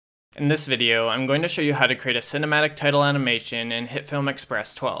In this video, I'm going to show you how to create a cinematic title animation in Hitfilm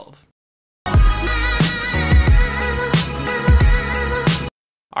Express 12.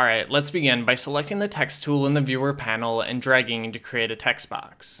 Alright, let's begin by selecting the text tool in the viewer panel and dragging to create a text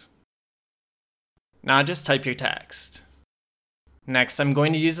box. Now just type your text. Next, I'm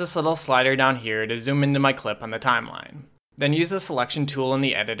going to use this little slider down here to zoom into my clip on the timeline. Then use the selection tool in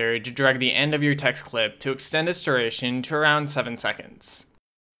the editor to drag the end of your text clip to extend its duration to around 7 seconds.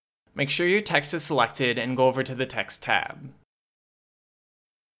 Make sure your text is selected and go over to the Text tab.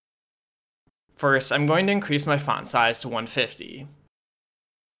 First, I'm going to increase my font size to 150.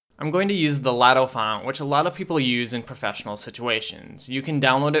 I'm going to use the Lato font, which a lot of people use in professional situations. You can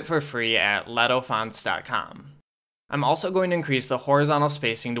download it for free at latofonts.com. I'm also going to increase the horizontal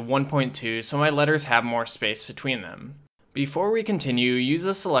spacing to 1.2 so my letters have more space between them. Before we continue, use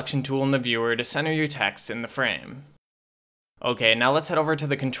the selection tool in the viewer to center your text in the frame. Okay, now let's head over to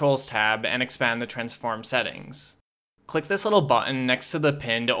the Controls tab and expand the transform settings. Click this little button next to the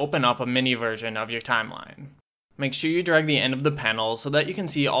pin to open up a mini version of your timeline. Make sure you drag the end of the panel so that you can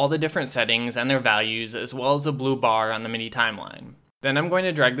see all the different settings and their values as well as the blue bar on the mini timeline. Then I'm going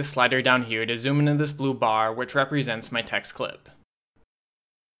to drag the slider down here to zoom into this blue bar which represents my text clip.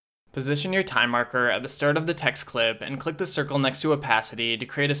 Position your time marker at the start of the text clip and click the circle next to opacity to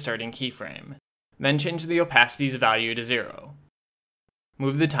create a starting keyframe. Then change the opacity's value to 0.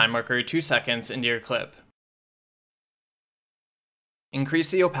 Move the time marker 2 seconds into your clip.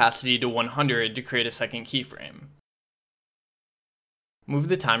 Increase the opacity to 100 to create a second keyframe. Move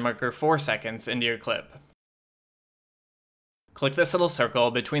the time marker 4 seconds into your clip. Click this little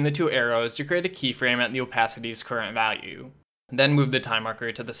circle between the two arrows to create a keyframe at the opacity's current value. Then move the time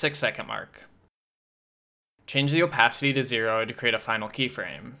marker to the 6-second mark. Change the opacity to 0 to create a final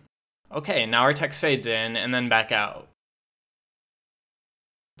keyframe. Okay, now our text fades in and then back out.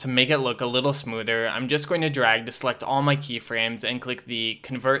 To make it look a little smoother, I'm just going to drag to select all my keyframes and click the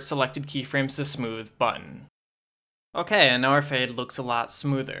Convert Selected Keyframes to Smooth button. Okay, and now our fade looks a lot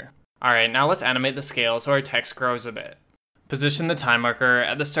smoother. Alright, now let's animate the scale so our text grows a bit. Position the time marker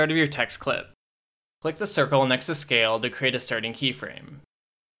at the start of your text clip. Click the circle next to scale to create a starting keyframe.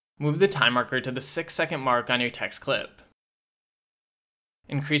 Move the time marker to the 6-second mark on your text clip.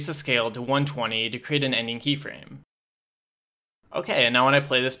 Increase the scale to 120 to create an ending keyframe. Okay, and now when I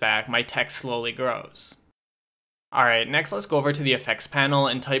play this back, my text slowly grows. Alright, next let's go over to the effects panel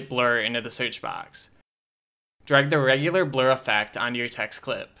and type blur into the search box. Drag the regular blur effect onto your text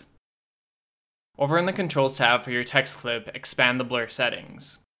clip. Over in the Controls tab for your text clip, expand the blur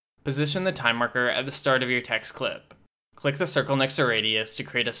settings. Position the time marker at the start of your text clip. Click the circle next to radius to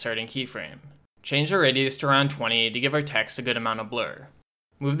create a starting keyframe. Change the radius to around 20 to give our text a good amount of blur.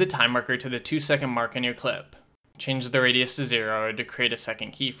 Move the time marker to the 2-second mark in your clip. Change the radius to 0 to create a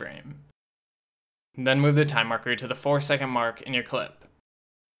second keyframe. Then move the time marker to the 4-second mark in your clip.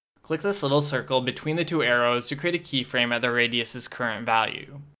 Click this little circle between the two arrows to create a keyframe at the radius's current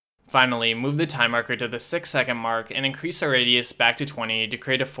value. Finally, move the time marker to the 6-second mark and increase the radius back to 20 to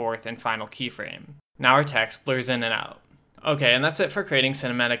create a fourth and final keyframe. Now our text blurs in and out. Okay, and that's it for creating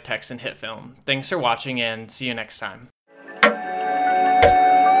cinematic text in Hitfilm. Thanks for watching and see you next time.